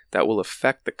decisions that will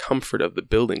affect the comfort of the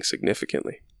building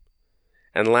significantly.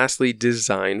 And lastly,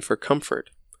 design for comfort.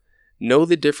 Know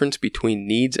the difference between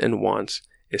needs and wants,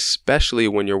 especially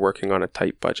when you're working on a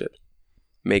tight budget.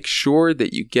 Make sure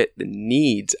that you get the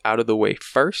needs out of the way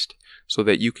first so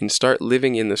that you can start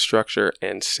living in the structure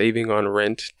and saving on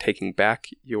rent, taking back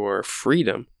your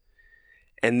freedom,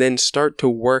 and then start to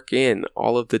work in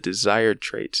all of the desired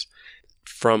traits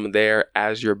from there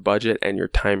as your budget and your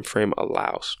time frame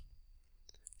allows.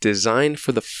 Design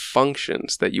for the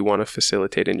functions that you want to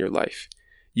facilitate in your life.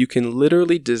 You can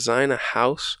literally design a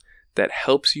house that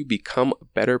helps you become a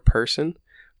better person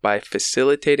by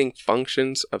facilitating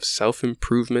functions of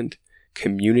self-improvement,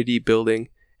 community building,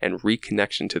 and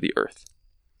reconnection to the earth.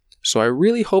 So I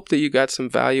really hope that you got some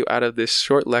value out of this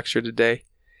short lecture today.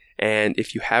 And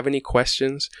if you have any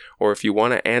questions, or if you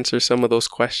want to answer some of those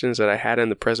questions that I had in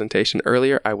the presentation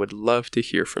earlier, I would love to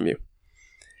hear from you.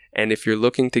 And if you're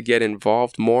looking to get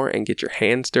involved more and get your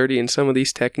hands dirty in some of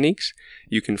these techniques,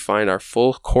 you can find our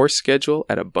full course schedule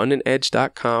at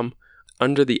abundantedge.com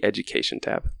under the Education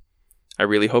tab. I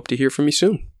really hope to hear from you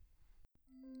soon.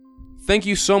 Thank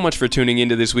you so much for tuning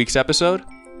into this week's episode.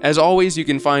 As always, you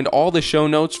can find all the show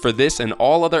notes for this and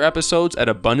all other episodes at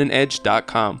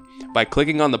abundantedge.com by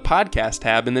clicking on the podcast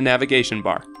tab in the navigation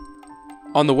bar.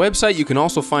 On the website, you can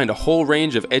also find a whole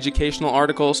range of educational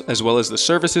articles as well as the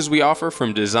services we offer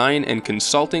from design and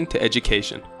consulting to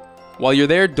education. While you're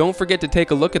there, don't forget to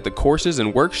take a look at the courses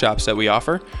and workshops that we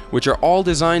offer, which are all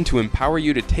designed to empower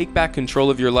you to take back control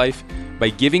of your life by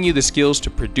giving you the skills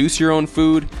to produce your own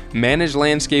food, manage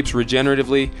landscapes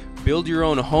regeneratively, build your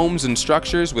own homes and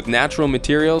structures with natural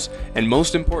materials, and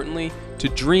most importantly, to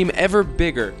dream ever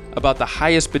bigger about the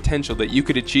highest potential that you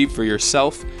could achieve for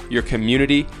yourself, your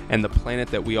community, and the planet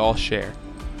that we all share.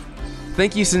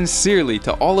 Thank you sincerely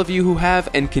to all of you who have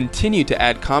and continue to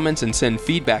add comments and send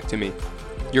feedback to me.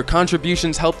 Your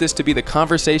contributions help this to be the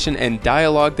conversation and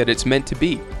dialogue that it's meant to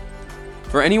be.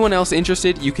 For anyone else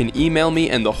interested, you can email me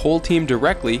and the whole team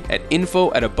directly at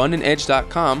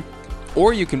info@abundantedge.com,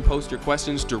 or you can post your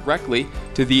questions directly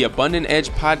to the Abundant Edge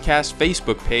Podcast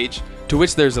Facebook page, to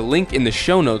which there's a link in the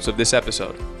show notes of this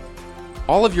episode.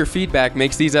 All of your feedback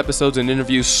makes these episodes and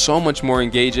interviews so much more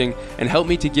engaging and help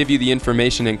me to give you the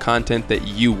information and content that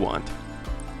you want.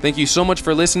 Thank you so much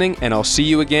for listening, and I'll see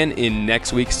you again in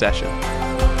next week's session.